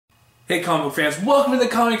Hey comic book fans, welcome to the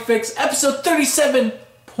Comic Fix, episode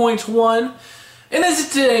 37.1. And as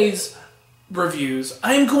of today's reviews,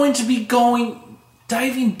 I am going to be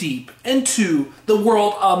diving deep into the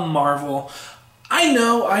world of Marvel. I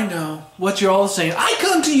know what you're all saying. I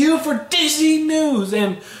come to you for DC news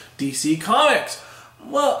and DC Comics.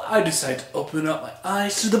 Well, I decided to open up my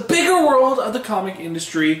eyes to the bigger world of the comic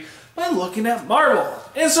industry by looking at Marvel.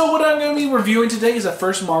 And so what I'm going to be reviewing today is the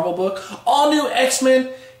first Marvel book, All New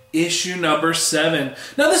X-Men, issue number 7.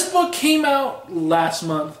 Now this book came out last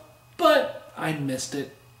month, but I missed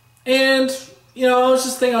it. And, I was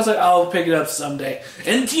just thinking, I was like, I'll pick it up someday.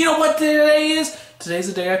 And you know what today is? Today's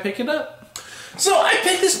the day I pick it up. So I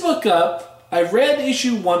picked this book up. I read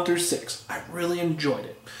issue 1 through 6. I really enjoyed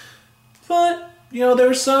it. But, there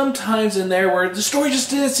were some times in there where the story just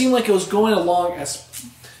didn't seem like it was going along as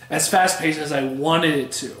fast-paced as I wanted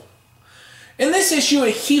it to. In this issue,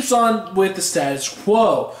 it keeps on with the status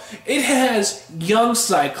quo. It has young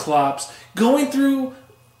Cyclops going through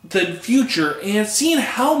the future and seeing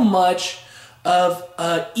how much of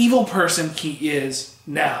an evil person he is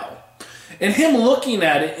now. And him looking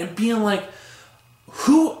at it and being like,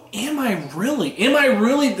 who am I really? Am I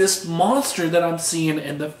really this monster that I'm seeing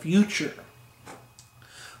in the future?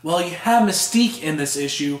 Well, you have Mystique in this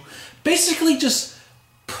issue, basically just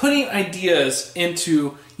putting ideas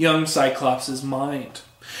into young Cyclops' mind.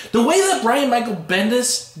 The way that Brian Michael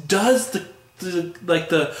Bendis does the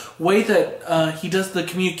way that he does the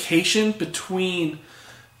communication between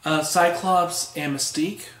Cyclops and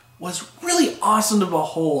Mystique was really awesome to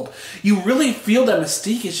behold. You really feel that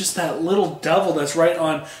Mystique is just that little devil that's right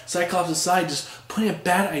on Cyclops' side, just putting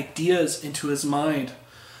bad ideas into his mind.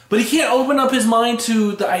 But he can't open up his mind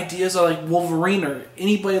to the ideas of like Wolverine or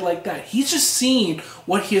anybody like that. He's just seeing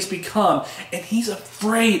what he has become, and he's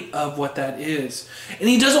afraid of what that is. And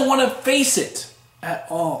he doesn't want to face it at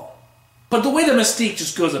all. But the way that Mystique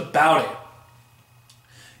just goes about it,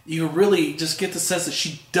 you really just get the sense that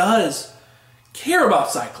she does care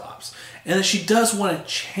about Cyclops, and that she does want to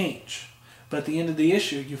change. But at the end of the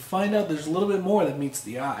issue, you find out there's a little bit more that meets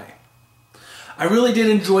the eye. I really did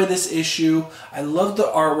enjoy this issue. I love the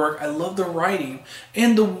artwork. I love the writing.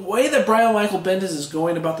 And the way that Brian Michael Bendis is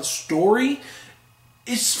going about the story,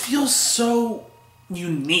 it feels so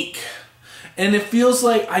unique. And it feels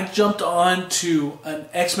like I jumped on to an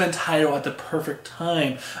X-Men title at the perfect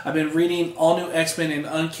time. I've been reading All New X-Men and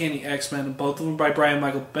Uncanny X-Men, both of them by Brian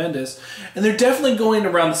Michael Bendis. And they're definitely going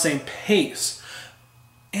around the same pace.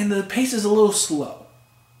 And the pace is a little slow.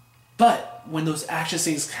 But when those action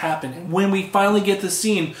scenes happen, and when we finally get the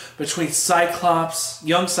scene between Cyclops,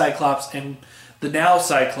 young Cyclops, and the now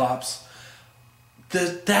Cyclops,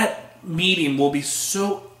 that meeting will be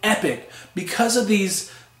so epic because of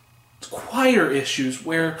these quieter issues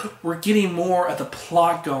where we're getting more of the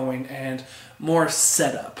plot going and more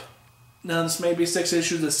setup. Now this may be 6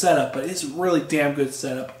 issues of setup, but it's really damn good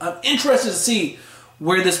setup. I'm interested to see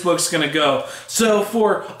where this book's going to go. So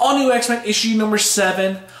for All New X-Men issue number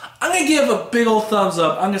 7, I'm going to give a big old thumbs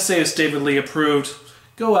up. I'm going to say it's David Lee approved.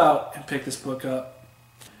 Go out and pick this book up.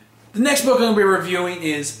 The next book I'm going to be reviewing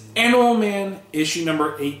is Animal Man issue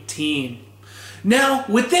number 18. Now,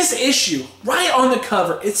 with this issue, right on the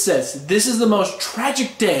cover, it says, "This is the most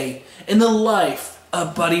tragic day in the life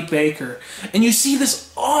of Buddy Baker." And you see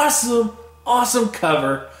this awesome, awesome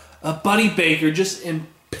cover of Buddy Baker just in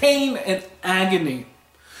pain and agony.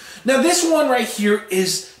 Now, this one right here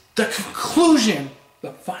is the conclusion,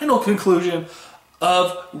 the final conclusion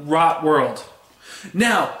of Rot World.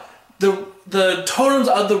 Now, the totems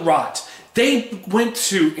of the Rot, they went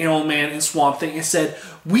to Animal Man and Swamp Thing and said,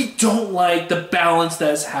 "We don't like the balance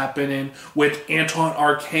that is happening with Anton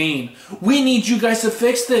Arcane. We need you guys to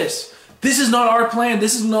fix this. This is not our plan.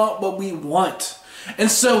 This is not what we want." And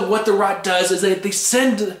so what the Rot does is they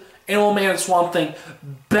send Animal Man and Swamp Thing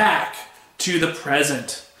back to the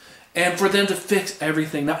present, and for them to fix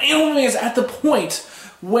everything. Now, Animal Man is at the point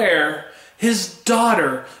where his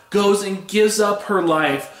daughter goes and gives up her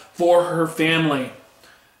life for her family.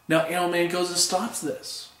 Now, Animal Man goes and stops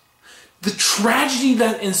this. The tragedy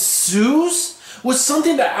that ensues was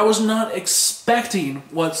something that I was not expecting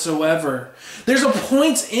whatsoever. There's a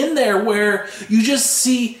point in there where you just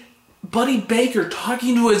see Buddy Baker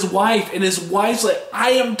talking to his wife, and his wife's like,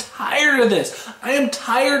 "I am tired of this. I am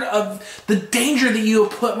tired of the danger that you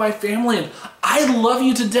have put my family in. I love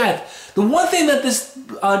you to death." The one thing that this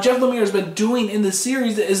Jeff Lemire has been doing in this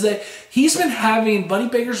series is that he's been having Buddy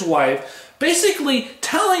Baker's wife basically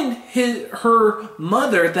telling her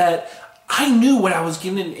mother that, "I knew what I was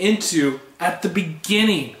getting into at the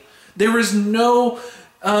beginning. There was no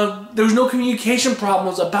There was no communication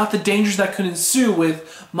problems about the dangers that could ensue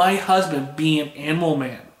with my husband being Animal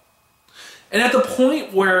Man. And at the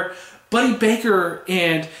point where Buddy Baker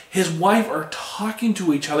and his wife are talking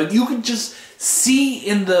to each other, you can just see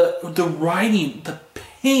in the writing, the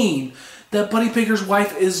pain that Buddy Baker's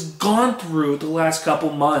wife has gone through the last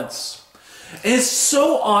couple months. And it's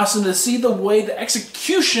so awesome to see the way the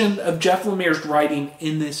execution of Jeff Lemire's writing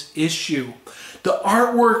in this issue. The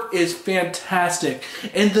artwork is fantastic,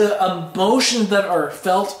 and the emotions that are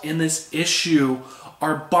felt in this issue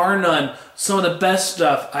are bar none some of the best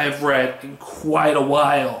stuff I've read in quite a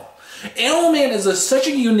while. Animal Man is such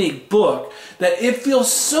a unique book that it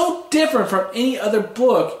feels so different from any other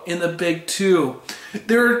book in the big two.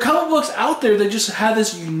 There are a couple books out there that just have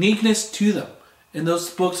this uniqueness to them, and those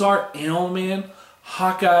books are Animal Man,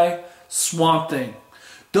 Hawkeye, Swamp Thing.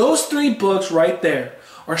 Those three books right there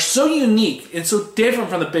are so unique and so different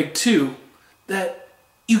from the big two that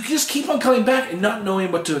you just keep on coming back and not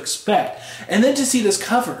knowing what to expect. And then to see this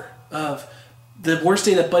cover of the worst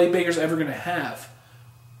day that Buddy Baker's ever going to have,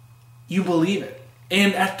 you believe it.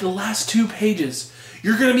 And at the last 2 pages,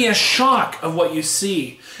 you're going to be in shock of what you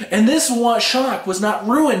see. And this shock was not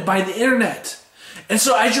ruined by the internet. And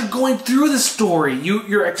so as you're going through the story,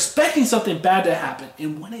 you're expecting something bad to happen.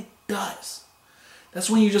 And when it does, that's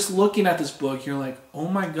when you're just looking at this book, you're like, oh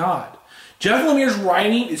my God. Jeff Lemire's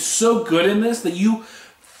writing is so good in this that you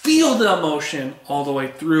feel the emotion all the way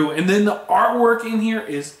through. And then the artwork in here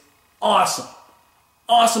is awesome.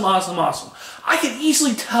 Awesome, awesome, awesome. I can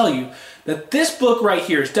easily tell you that this book right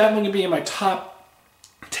here is definitely going to be in my top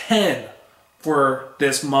 10 for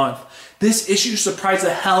this month. This issue surprised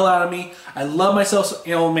the hell out of me. I love myself some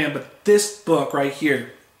Animal Man, but this book right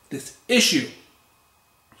here, this issue,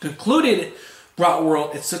 concluded Rot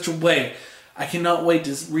World in such a way I cannot wait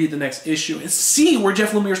to read the next issue and see where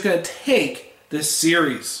Jeff Lemire is going to take this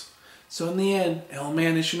series. So in the end, Animal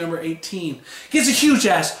Man issue number 18 gets a huge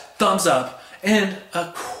ass thumbs up. And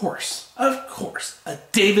of course, a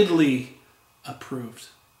David Lee approved.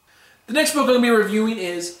 The next book I'm going to be reviewing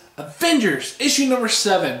is Avengers, issue number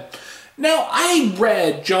 7. Now, I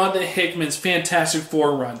read Jonathan Hickman's Fantastic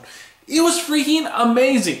Four run. It was freaking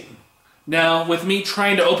amazing. Now, with me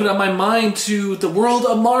trying to open up my mind to the world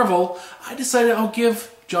of Marvel, I decided I'll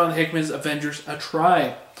give Jonathan Hickman's Avengers a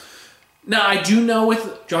try. Now, I do know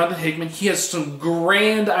with Jonathan Hickman, he has some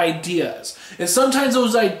grand ideas. And sometimes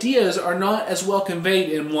those ideas are not as well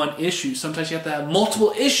conveyed in one issue. Sometimes you have to have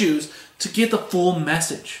multiple issues to get the full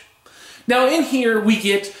message. Now, in here, we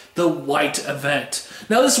get the White Event.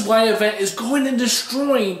 Now, this White Event is going and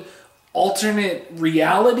destroying alternate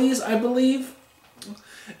realities, I believe.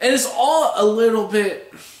 And it's all a little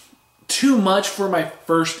bit too much for my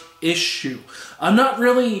first issue. I'm not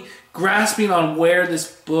really grasping on where this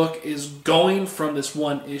book is going from this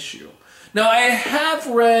one issue. Now, I have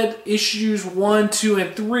read issues 1, 2,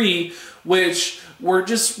 and 3, which were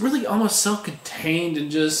just really almost self-contained and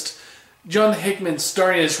just Jonathan Hickman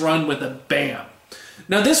starting his run with a bam.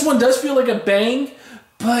 Now, this one does feel like a bang,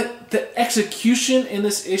 but the execution in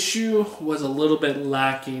this issue was a little bit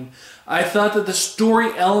lacking. I thought that the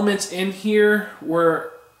story elements in here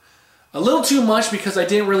were a little too much because I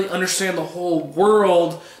didn't really understand the whole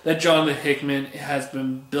world that Jonathan Hickman has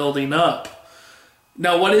been building up.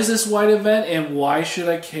 Now, what is this White Event and why should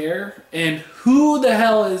I care? And who the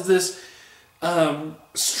hell is this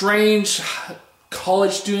strange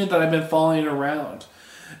college student that I've been following around?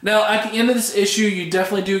 Now, at the end of this issue, you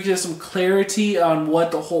definitely do get some clarity on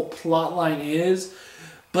what the whole plot line is.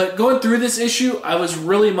 But going through this issue, I was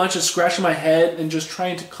really much just scratching my head and just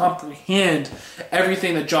trying to comprehend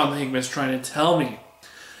everything that Jonathan Hickman is trying to tell me.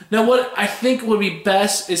 Now, what I think would be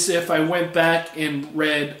best is if I went back and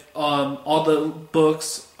read all the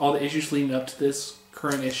books, all the issues leading up to this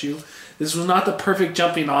current issue. This was not the perfect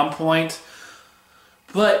jumping on point,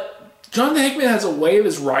 but Jonathan Hickman has a way of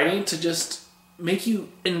his writing to just make you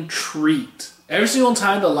intrigued. Every single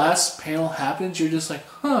time the last panel happens, you're just like,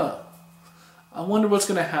 huh, I wonder what's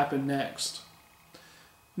going to happen next.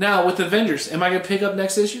 Now, with Avengers, am I going to pick up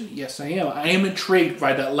next issue? Yes, I am. I am intrigued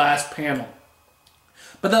by that last panel.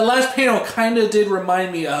 But that last panel kind of did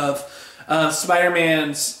remind me of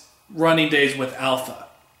Spider-Man's running days with Alpha.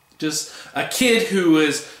 Just a kid who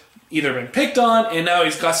has either been picked on and now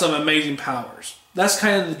he's got some amazing powers. That's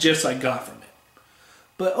kind of the gist I got from it.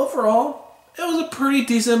 But overall, it was a pretty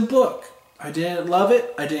decent book. I didn't love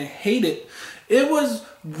it. I didn't hate it. It was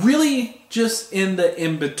really just in the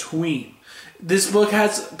in-between. This book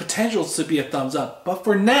has potential to be a thumbs up. But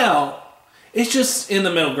for now, it's just in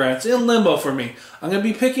the middle ground. It's in limbo for me. I'm going to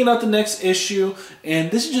be picking up the next issue.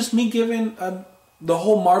 And this is just me giving a the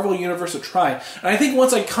whole Marvel Universe a try. And I think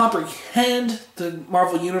once I comprehend the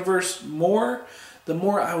Marvel Universe more, the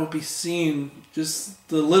more I will be seeing just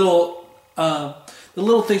the little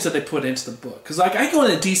things that they put into the book. Because like I go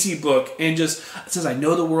in a DC book and just since I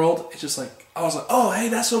know the world, it's just like I was like, oh hey,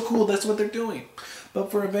 that's so cool. That's what they're doing.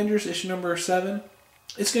 But for Avengers issue number 7,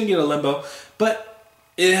 it's gonna get a limbo, but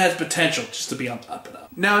it has potential just to be on up and up.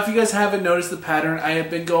 Now, if you guys haven't noticed the pattern, I have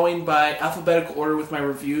been going by alphabetical order with my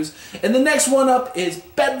reviews. And the next one up is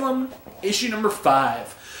Bedlam, issue number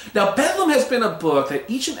 5. Now, Bedlam has been a book that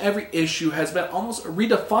each and every issue has been almost a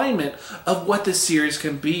redefinement of what this series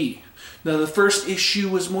can be. Now, the first issue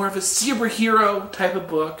was more of a superhero type of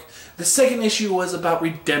book. The second issue was about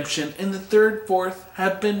redemption. And the third, fourth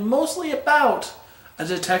have been mostly about a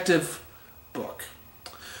detective book.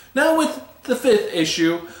 Now, with the 5th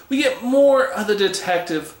issue, we get more of the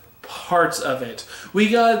detective parts of it. We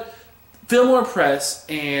got Fillmore Press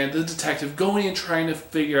and the detective going and trying to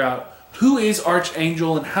figure out who is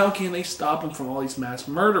Archangel and how can they stop him from all these mass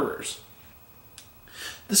murderers.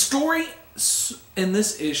 The story in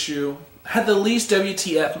this issue had the least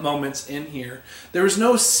WTF moments in here. There was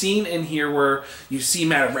no scene in here where you see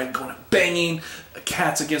Madame Red going and banging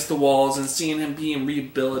cats against the walls and seeing him being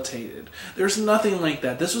rehabilitated. There's nothing like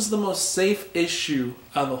that. This was the most safe issue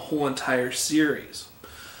of the whole entire series.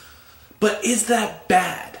 But is that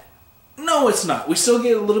bad? No, it's not. We still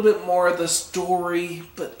get a little bit more of the story,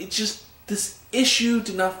 but it just, this issue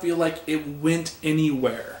did not feel like it went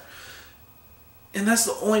anywhere. And that's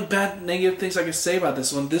the only bad negative things I can say about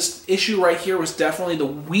this one. This issue right here was definitely the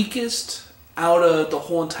weakest out of the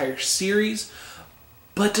whole entire series.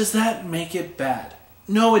 But does that make it bad?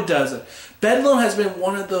 No, it doesn't. Bedlam has been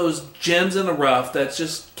one of those gems in the rough that's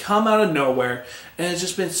just come out of nowhere and has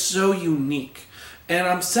just been so unique. And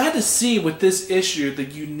I'm sad to see with this issue, the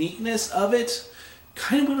uniqueness of it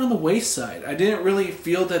kind of went on the wayside. I didn't really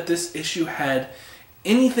feel that this issue had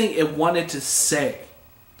anything it wanted to say.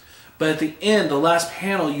 But at the end, the last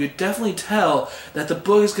panel, you definitely tell that the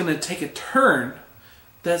book is going to take a turn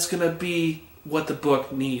that's going to be what the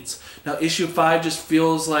book needs. Now, issue 5 just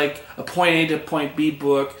feels like a point A to point B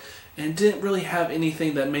book and didn't really have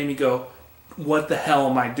anything that made me go, what the hell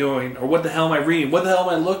am I doing? Or what the hell am I reading? What the hell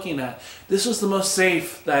am I looking at? This was the most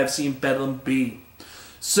safe that I've seen Bedlam be.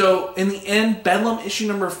 So, in the end, Bedlam issue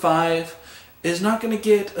number 5 is not going to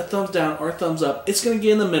get a thumbs down or a thumbs up. It's going to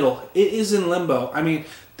get in the middle. It is in limbo. I mean,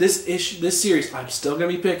 this series, I'm still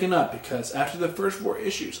going to be picking up because after the first 4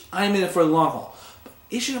 issues, I'm in it for the long haul. But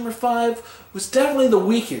issue number 5 was definitely the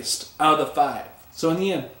weakest out of the 5. So in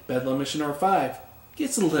the end, Bedlam issue number 5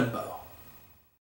 gets a limbo.